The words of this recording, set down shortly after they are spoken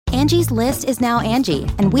Angie's List is now Angie,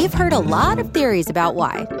 and we've heard a lot of theories about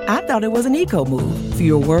why. I thought it was an eco move.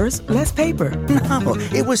 Fewer words, less paper. No,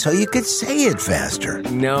 it was so you could say it faster.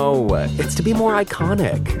 No, it's to be more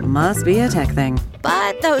iconic. Must be a tech thing.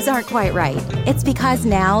 But those aren't quite right. It's because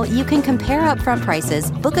now you can compare upfront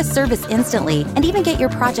prices, book a service instantly, and even get your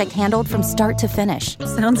project handled from start to finish.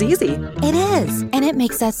 Sounds easy. It is, and it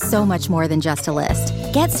makes us so much more than just a list.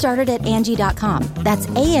 Get started at Angie.com. That's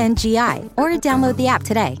ANGI, or download the app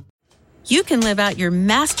today. You can live out your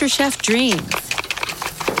MasterChef dreams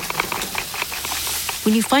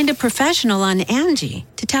when you find a professional on Angie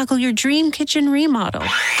to tackle your dream kitchen remodel.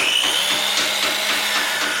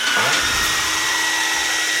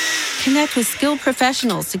 Connect with skilled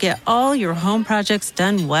professionals to get all your home projects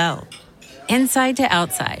done well. Inside to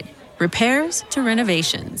outside, repairs to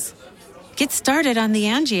renovations. Get started on the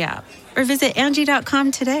Angie app or visit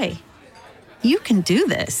Angie.com today. You can do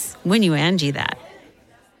this when you Angie that.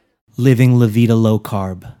 Living La Vida Low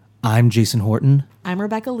Carb. I'm Jason Horton. I'm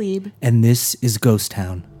Rebecca Lieb. And this is Ghost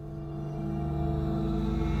Town.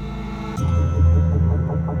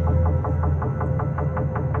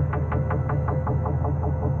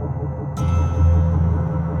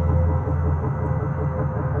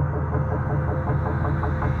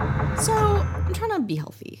 So, I'm trying to be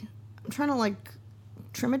healthy. I'm trying to,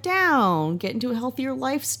 trim it down, get into a healthier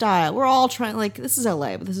lifestyle. We're all trying, this is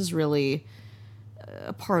LA, but this is really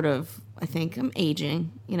a part of, I think, I'm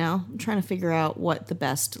aging, I'm trying to figure out what the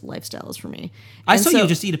best lifestyle is for me. I saw you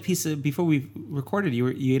just eat a piece of, before we recorded, you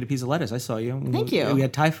ate a piece of lettuce. I saw you. Thank you. We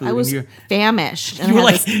had Thai food. I was famished. You were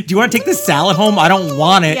like, do you want to take this salad home? I don't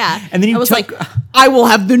want it. Yeah. And then you I was like, I will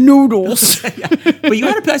have the noodles. Yeah.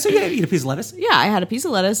 But I saw you eat a piece of lettuce. Yeah, I had a piece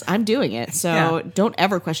of lettuce. I'm doing it. So Don't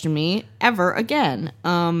ever question me ever again.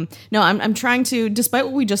 No, I'm trying to, despite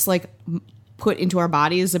what we just put into our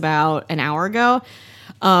bodies about an hour ago,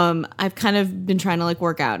 I've kind of been trying to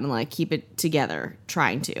work out and keep it together,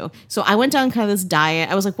 trying to. So I went down kind of this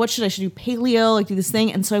diet. I was like, what should I do? Paleo, do this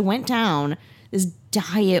thing. And so I went down this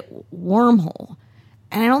diet wormhole.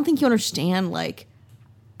 And I don't think you understand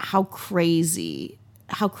how crazy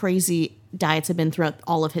diets have been throughout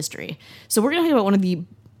all of history. So we're going to talk about one of the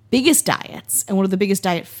biggest diets and one of the biggest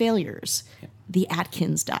diet failures, the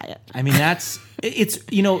Atkins diet. I mean, it's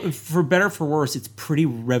for better or for worse, it's pretty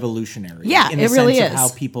revolutionary. Yeah, in the it really sense is.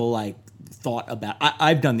 Of how people thought about.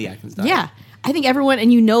 I've done the Atkins diet. Yeah, I think everyone, and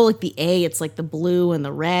the A, it's the blue and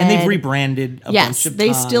the red, and they've rebranded a bunch of Yes, they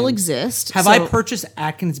times. still exist. Have I purchased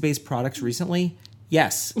Atkins-based products recently?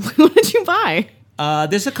 Yes. What did you buy?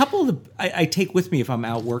 There's a couple of I take with me if I'm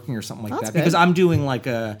out working or something like that. Good. Because I'm doing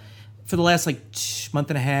for the last month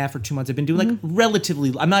and a half or 2 months, I've been doing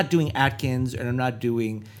relatively. I'm not doing Atkins and I'm not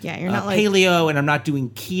doing you're not paleo and I'm not doing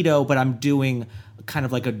keto, but I'm doing kind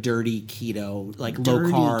of a dirty keto, low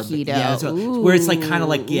carb keto. Yeah, so, where it's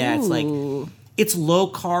it's low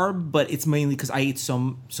carb, but it's mainly because I eat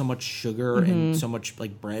so much sugar and so much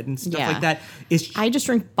bread and stuff like that. I just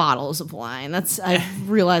drink bottles of wine. I've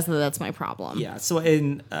realized that's my problem. Yeah. So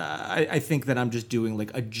I think that I'm just doing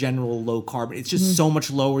a general low carb. It's just so much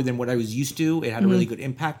lower than what I was used to. It had a really good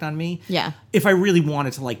impact on me. Yeah. If I really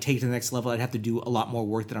wanted to take it to the next level, I'd have to do a lot more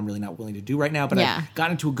work that I'm really not willing to do right now. But I've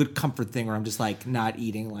gotten into a good comfort thing where I'm just not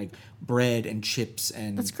eating bread and chips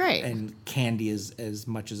and that's great. And candy as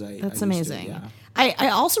much as I. That's I amazing. Yeah. I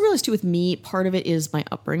also realized too with me, part of it is my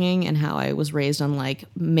upbringing and how I was raised on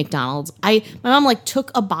McDonald's. My mom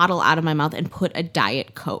took a bottle out of my mouth and put a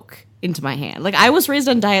Diet Coke into my hand. I was raised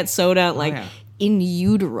on diet soda, in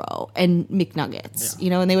utero and McNuggets,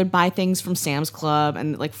 and they would buy things from Sam's Club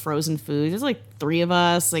and frozen food. There's 3 of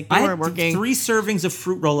us, we I were had working 3 servings of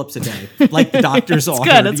Fruit Roll-Ups a day, the doctors ordered.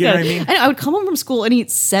 That's you good. know what I mean? And I would come home from school and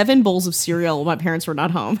eat 7 bowls of cereal while my parents were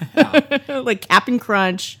not home. Cap'n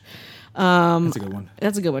Crunch. That's a good one.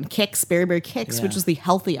 That's a good one. Kix, Berry Kix, which is the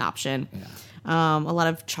healthy option. Yeah. A lot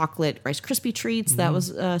of chocolate Rice Krispie treats that was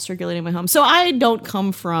circulating in my home. So I don't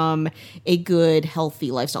come from a good,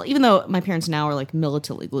 healthy lifestyle. Even though my parents now are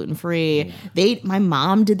militantly gluten free. My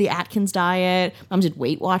mom did the Atkins diet. Mom did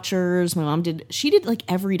Weight Watchers. She did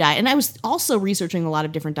every diet. And I was also researching a lot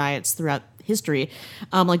of different diets throughout history,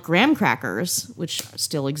 graham crackers, which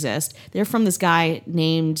still exist. They're from this guy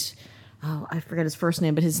named. Oh, I forgot his first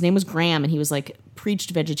name, but his name was Graham, and he was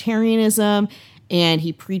preached vegetarianism, and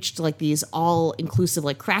he preached these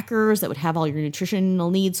all-inclusive crackers that would have all your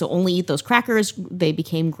nutritional needs. So only eat those crackers. They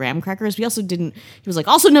became graham crackers. He was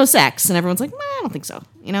also no sex, and everyone's I don't think so,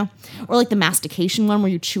 Or the mastication one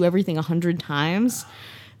where you chew everything 100 times.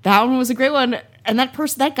 That one was a great one, and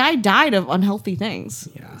that guy died of unhealthy things.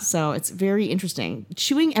 Yeah. So it's very interesting.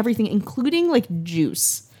 Chewing everything, including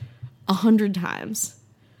juice, 100 times.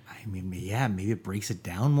 I mean, yeah, maybe it breaks it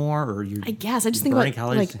down more, or you. I guess I just think about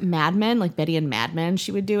like Mad Men, like Betty and Mad Men.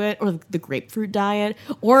 She would do it, or the grapefruit diet,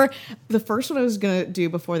 or the first one I was gonna do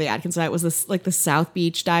before the Atkins diet was this like the South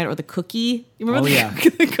Beach diet or the cookie. You remember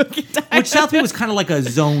the cookie diet? Which South Beach was kind of like a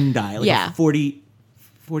zone diet, like a 40,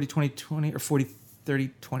 20, 20, or 40,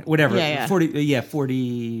 30, 20, whatever.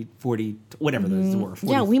 40, whatever those were.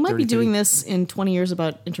 40, we might 30, be doing 30. this in 20 years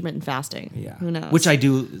about intermittent fasting. Yeah. Who knows? Which I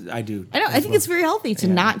do. I know. I think it's very healthy to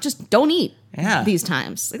not just don't eat these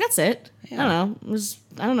times. Like, that's it. Yeah. I don't know.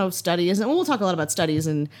 I don't know studies. And we'll talk a lot about studies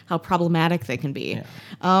and how problematic they can be.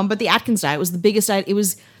 Yeah. But the Atkins diet was the biggest diet. It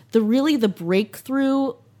was the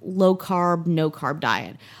breakthrough low carb, no carb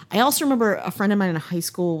diet. I also remember a friend of mine in high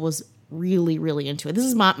school was really, really into it. This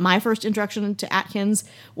is my first introduction to Atkins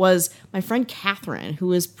was my friend Catherine, who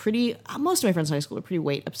was most of my friends in high school were pretty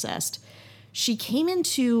weight obsessed. She came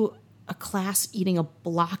into a class eating a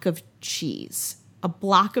block of cheddar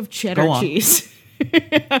cheese.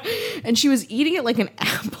 And she was eating it like an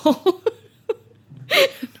apple.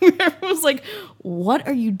 Everyone was like, what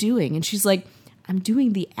are you doing? And she's like, I'm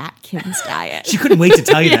doing the Atkins diet. She couldn't wait to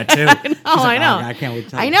tell you that too. I know. I can't wait to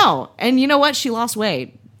tell you. I know. And you know what? She lost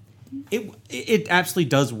weight. It absolutely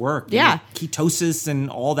does work. Yeah. Ketosis and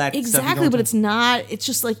all that exactly, but it's not, it's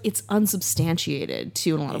just like it's unsubstantiated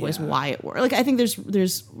too in a lot of ways why it works. Like I think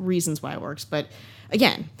there's reasons why it works, but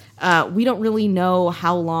again, we don't really know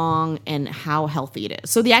how long and how healthy it is.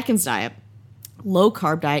 So the Atkins diet, low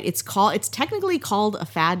carb diet, it's technically called a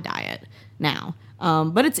fad diet now.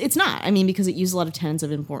 But it's not. I mean, because it used a lot of tenets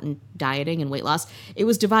of important dieting and weight loss. It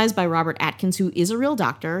was devised by Robert Atkins, who is a real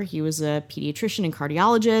doctor. He was a pediatrician and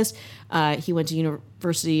cardiologist. He went to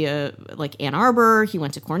University like Ann Arbor. He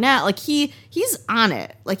went to Cornell. Like he's on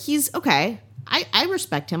it. Like he's okay. I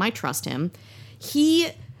respect him. I trust him. He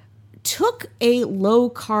took a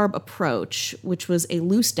low carb approach, which was a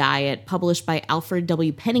loose diet published by Alfred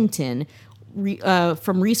W. Pennington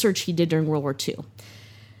from research he did during World War II.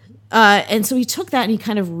 And so he took that and he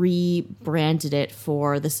kind of rebranded it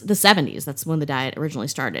for the 70s. That's when the diet originally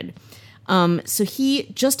started. So he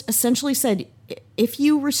just essentially said, if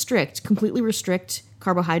you completely restrict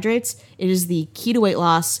carbohydrates, it is the key to weight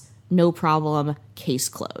loss, no problem, case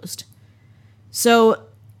closed. So,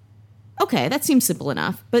 okay, that seems simple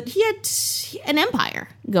enough. But he had an empire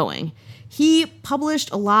going. He published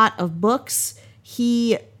a lot of books.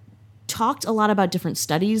 He talked a lot about different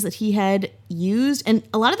studies that he had used, and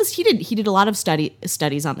a lot of this he did a lot of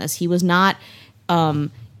studies on this. He was not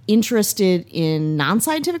interested in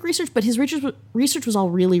non-scientific research, but his research was all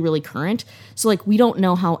really, really current. So like we don't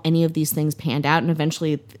know how any of these things panned out, and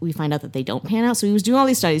eventually we find out that they don't pan out. So he was doing all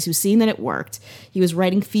these studies, he was seeing that it worked. He was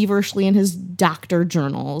writing feverishly in his doctor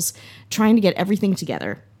journals, trying to get everything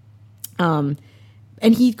together.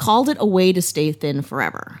 And he called it a way to stay thin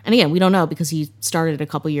forever. And again, we don't know because he started a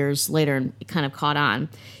couple years later and it kind of caught on.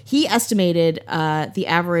 He estimated the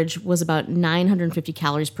average was about 950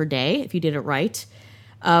 calories per day if you did it right.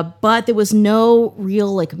 But there was no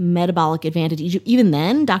real like metabolic advantage. Even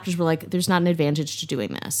then, doctors were like, there's not an advantage to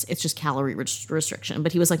doing this. It's just calorie restriction.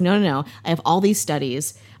 But he was like, no. I have all these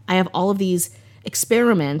studies. I have all of these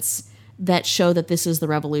experiments that show that this is the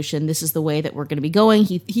revolution. This is the way that we're going to be going.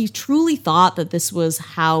 He truly thought that this was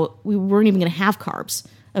how we weren't even going to have carbs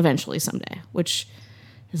eventually someday, which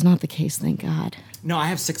is not the case, thank God. No, I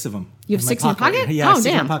have 6 of them. You have 6 in your pocket? Yeah, I have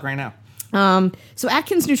 6 in my pocket right now. So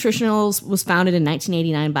Atkins Nutritionals was founded in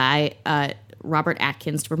 1989 by Robert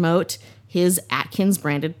Atkins to promote his Atkins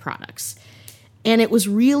branded products. And it was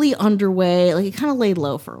really underway, like it kind of laid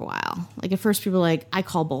low for a while. Like at first people were like, I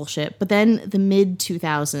call bullshit. But then the mid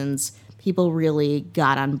 2000s, people really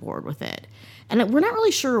got on board with it. And we're not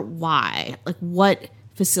really sure why, like what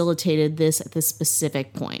facilitated this at this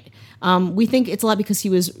specific point. We think it's a lot because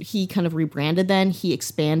he kind of rebranded then. He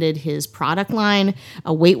expanded his product line.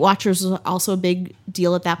 Weight Watchers was also a big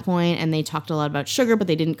deal at that point, and they talked a lot about sugar, but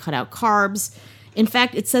they didn't cut out carbs. In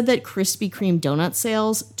fact, it said that Krispy Kreme donut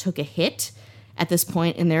sales took a hit at this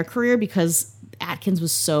point in their career because Atkins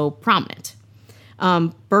was so prominent.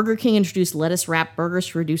 Burger King introduced lettuce wrapped burgers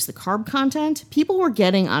to reduce the carb content. People were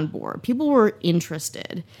getting on board. People were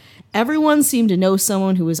interested. Everyone seemed to know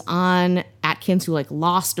someone who was on Atkins who like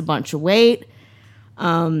lost a bunch of weight.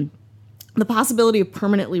 The possibility of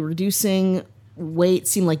permanently reducing weight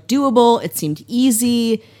seemed like doable. It seemed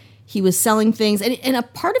easy. He was selling things. And a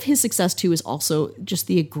part of his success, too, is also just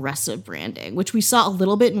the aggressive branding, which we saw a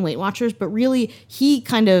little bit in Weight Watchers, but really he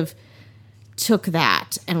kind of took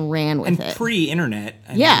that and ran with it. And pre-internet,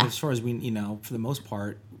 as far as we, for the most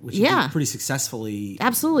part, which he did pretty successfully.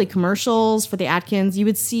 Absolutely. Commercials for the Atkins. You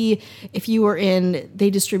would see if you were they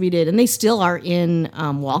distributed, and they still are in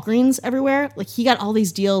Walgreens everywhere. Like he got all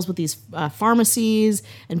these deals with these pharmacies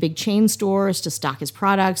and big chain stores to stock his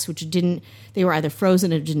products, they were either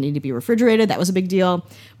frozen or didn't need to be refrigerated. That was a big deal.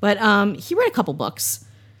 But he read a couple books.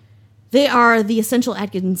 They are The Essential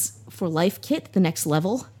Atkins for Life Kit, The Next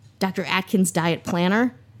Level, Dr. Atkins Diet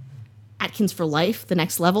Planner, Atkins for Life, The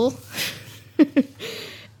Next Level,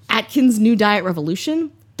 Atkins New Diet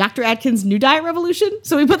Revolution, Dr. Atkins New Diet Revolution.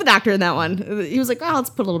 So we put the doctor in that one. He was like, let's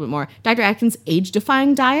put a little bit more. Dr. Atkins Age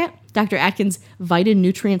Defying Diet, Dr. Atkins Vitamin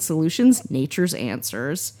Nutrient Solutions, Nature's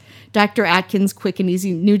Answers, Dr. Atkins Quick and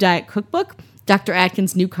Easy New Diet Cookbook, Dr.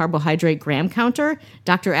 Atkins New Carbohydrate Gram Counter,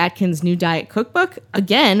 Dr. Atkins New Diet Cookbook,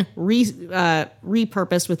 again,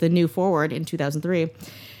 repurposed with a new forward in 2003.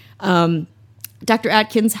 Dr.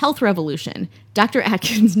 Atkins Health Revolution, Dr.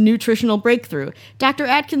 Atkins Nutritional Breakthrough, Dr.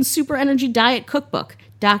 Atkins Super Energy Diet Cookbook,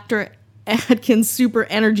 Dr. Atkins Super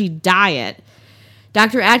Energy Diet,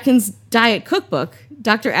 Dr. Atkins Diet Cookbook,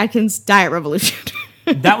 Dr. Atkins Diet Revolution.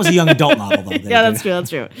 That was a young adult novel, though. Yeah, that's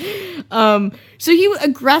true. So he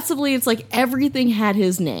aggressively, it's like everything had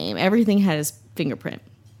his name, everything had his fingerprint.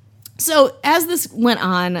 So as this went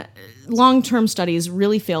on, long-term studies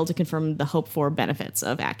really failed to confirm the hoped-for benefits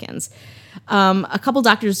of Atkins. A couple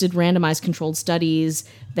doctors did randomized controlled studies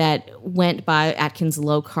that went by Atkins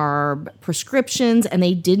low-carb prescriptions, and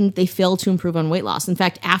they failed to improve on weight loss. In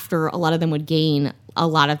fact, after, a lot of them would gain a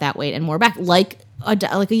lot of that weight and more back, like a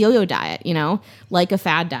yo-yo diet, like a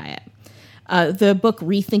fad diet. The book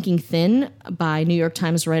Rethinking Thin by New York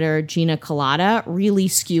Times writer Gina Kolata really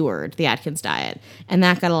skewered the Atkins diet. And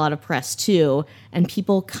that got a lot of press too. And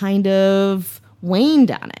people kind of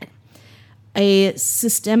waned on it. A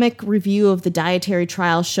systemic review of the dietary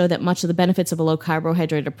trials showed that much of the benefits of a low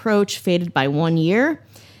carbohydrate approach faded by 1 year.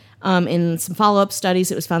 In some follow-up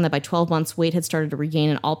studies, it was found that by 12 months, weight had started to regain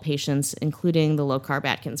in all patients, including the low-carb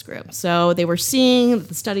Atkins group. So they were seeing that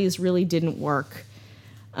the studies really didn't work.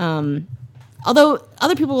 Although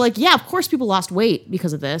other people were like, yeah, of course people lost weight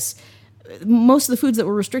because of this. Most of the foods that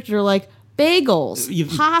were restricted are like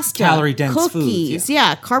bagels, pasta, calorie-dense cookies. foods,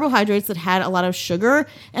 yeah, carbohydrates that had a lot of sugar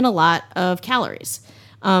and a lot of calories.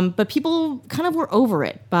 But people kind of were over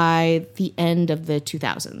it by the end of the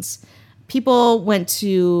 2000s. People went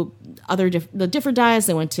to the different diets.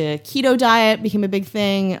 They went to keto diet, became a big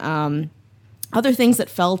thing. Other things that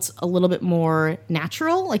felt a little bit more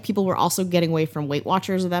natural, like people were also getting away from Weight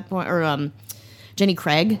Watchers at that point, or Jenny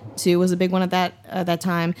Craig too was a big one at that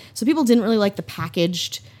time. So people didn't really like the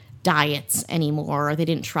packaged diets anymore. They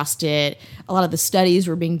didn't trust it. A lot of the studies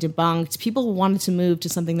were being debunked. People wanted to move to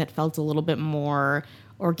something that felt a little bit more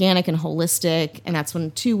organic and holistic, and that's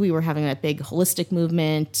when too we were having that big holistic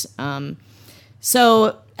movement.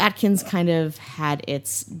 So Atkins kind of had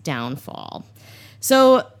its downfall.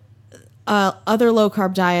 So other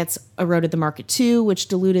low-carb diets eroded the market too, which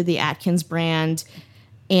diluted the Atkins brand,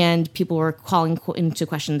 and people were calling into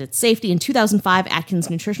question its safety. In 2005, Atkins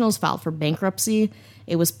Nutritionals filed for bankruptcy.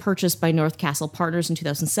 It was purchased by North Castle Partners in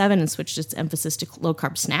 2007 and switched its emphasis to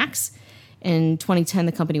low-carb snacks. In 2010,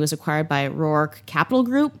 the company was acquired by Roark Capital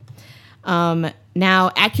Group.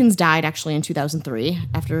 Now, Atkins died actually in 2003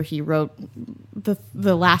 after he wrote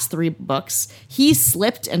the last 3 books. He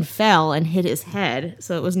slipped and fell and hit his head,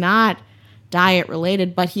 so it was not diet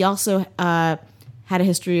related, but he also had a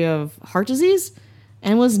history of heart disease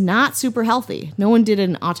and was not super healthy. No one did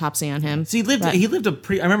an autopsy on him. So he lived a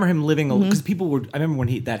pretty. I remember him living because people were. I remember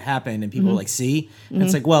when that happened and people were like, "See," and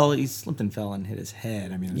it's like, well, he slipped and fell and hit his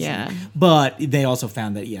head. I mean, yeah. But they also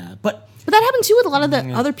found that but that happened too with a lot of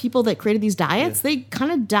the other people that created these diets. They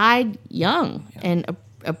kind of died young and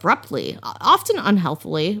abruptly, often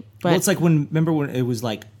unhealthily. But well, it's like remember when it was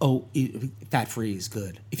like, fat free is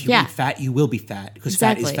good. If you eat fat, you will be fat because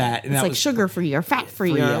fat is fat. And it's like sugar free or fat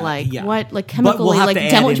free or what, like chemically, like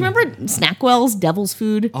devil. Do you remember Snackwell's Devil's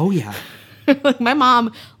Food? Oh yeah. Like my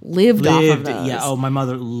mom lived off of those. Yeah. Oh, my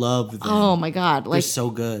mother loved them. Oh my god, like they're so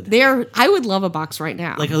good. I would love a box right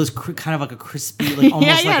now. Like it was kind of like a crispy, like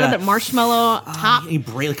almost like that marshmallow top. It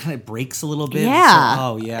kind of breaks a little bit. Yeah.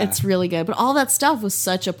 So, it's really good. But all that stuff was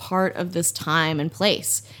such a part of this time and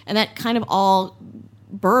place, and that kind of all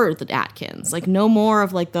birthed Atkins. Like no more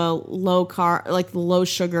of like the low carb, like the low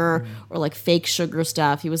sugar or like fake sugar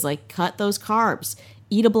stuff. He was like, cut those carbs,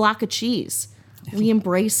 eat a block of cheese. We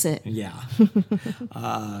embrace it. Yeah.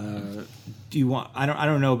 Do you want? I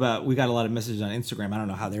don't know about. We got a lot of messages on Instagram. I don't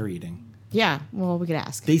know how they're eating. Yeah, well, we could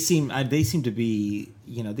ask. They seem to be,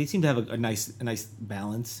 they seem to have a nice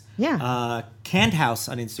balance. Yeah. Canned House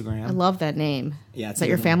on Instagram. I love that name. Yeah, is that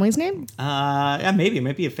your family's name? Yeah, maybe it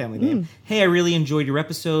might be a family name. Hey, I really enjoyed your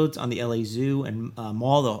episodes on the LA Zoo and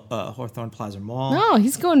mall, the Hawthorne Plaza Mall. No,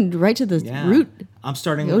 he's going right to the root. I'm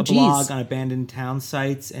starting a blog on abandoned town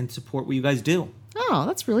sites and support what you guys do. Oh,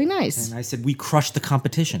 that's really nice. And I said, we crushed the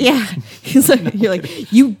competition. Yeah. You're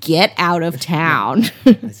like, you get out of town.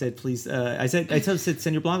 I said, please. I said,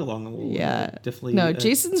 send your blog along. And we'll definitely. No,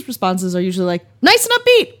 Jason's responses are usually like, nice and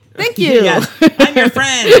upbeat. Thank you. Yeah, I'm your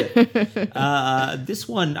friend. This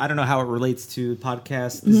one, I don't know how it relates to the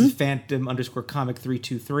podcast. This is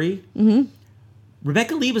Phantom_comic323. Mm-hmm.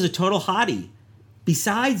 Rebecca Lee was a total hottie.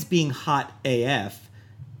 Besides being hot AF,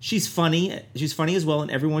 she's funny. She's funny as well,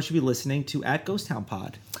 and everyone should be listening to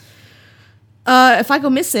 @GhostTownPod. If I go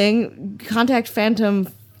missing, contact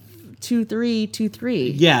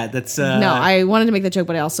Phantom2323. Yeah, that's. No, I wanted to make that joke,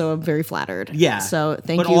 but I also am very flattered. Yeah. So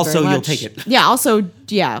thank you. But also, very much. you'll take it. Yeah. Also,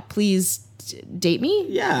 please date me.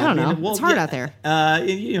 Yeah. I don't know. Well, it's hard out there.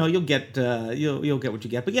 You'll get you'll get what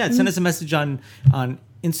you get. But yeah, send us a message on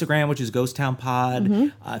Instagram, which is Ghost Town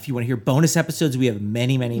Pod. If you want to hear bonus episodes, we have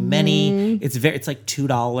many. It's like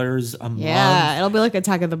 $2 a month. Yeah, it'll be like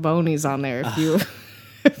Attack of the Bonies on there if you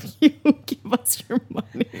if you give us your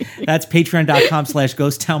money. That's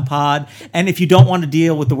patreon.com/ghosttownpod. And if you don't want to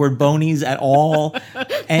deal with the word bonies at all, and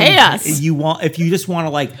pay us. if you just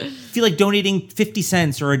want to feel like donating 50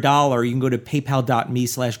 cents or $1, you can go to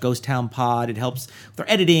paypal.me/ghosttownpod. It helps with our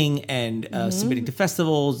editing and submitting to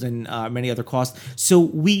festivals and many other costs. So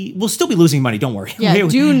we'll still be losing money. Don't worry. Yeah,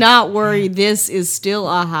 do not worry. This is still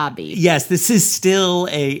a hobby. Yes, this is still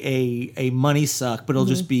a money suck, but it'll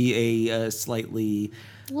just be a slightly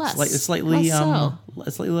less, slightly so.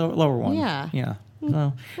 a slightly lower one. Yeah.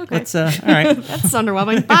 So Okay. let's all right. That's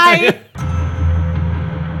underwhelming. Bye.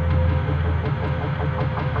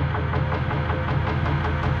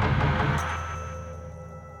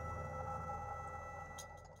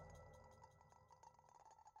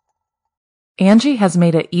 Angie has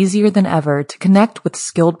made it easier than ever to connect with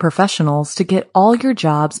skilled professionals to get all your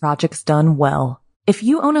jobs projects done well. If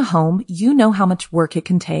you own a home, you know how much work it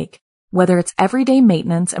can take, whether it's everyday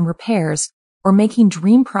maintenance and repairs or making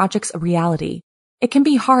dream projects a reality. It can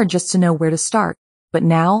be hard just to know where to start, but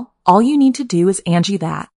now all you need to do is Angie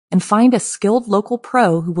that and find a skilled local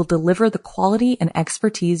pro who will deliver the quality and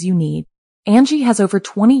expertise you need. Angie has over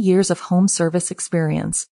 20 years of home service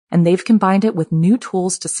experience, and they've combined it with new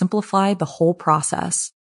tools to simplify the whole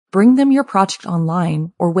process. Bring them your project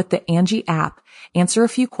online or with the Angie app, answer a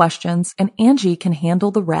few questions, and Angie can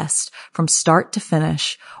handle the rest from start to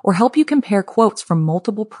finish, or help you compare quotes from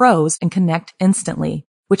multiple pros and connect instantly,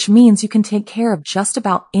 which means you can take care of just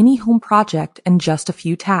about any home project in just a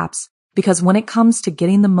few taps. Because when it comes to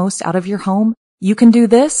getting the most out of your home, you can do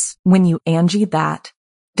this when you Angie that.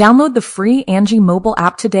 Download the free Angie mobile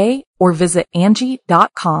app today or visit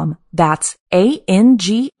Angie.com. That's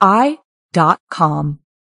ANGI.com.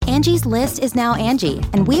 Angie's List is now Angie,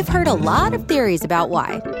 and we've heard a lot of theories about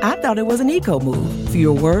why. I thought it was an eco move.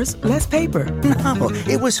 Fewer words, less paper. No,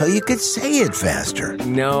 it was so you could say it faster.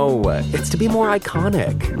 No, it's to be more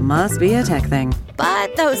iconic. Must be a tech thing.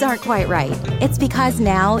 But those aren't quite right. It's because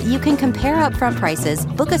now you can compare upfront prices,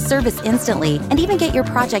 book a service instantly, and even get your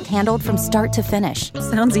project handled from start to finish.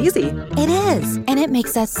 Sounds easy. It is, and it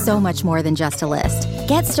makes us so much more than just a list.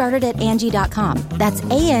 Get started at Angie.com. That's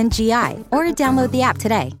ANGI, or download the app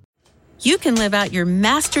today. You can live out your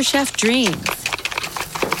MasterChef dreams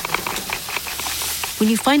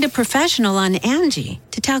when you find a professional on Angie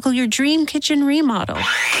to tackle your dream kitchen remodel.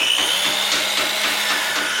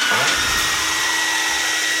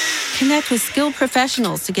 Connect with skilled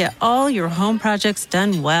professionals to get all your home projects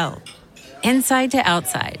done well. Inside to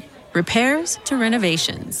outside, repairs to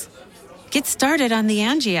renovations. Get started on the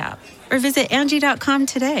Angie app or visit Angie.com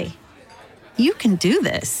today. You can do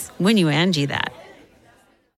this when you Angie that.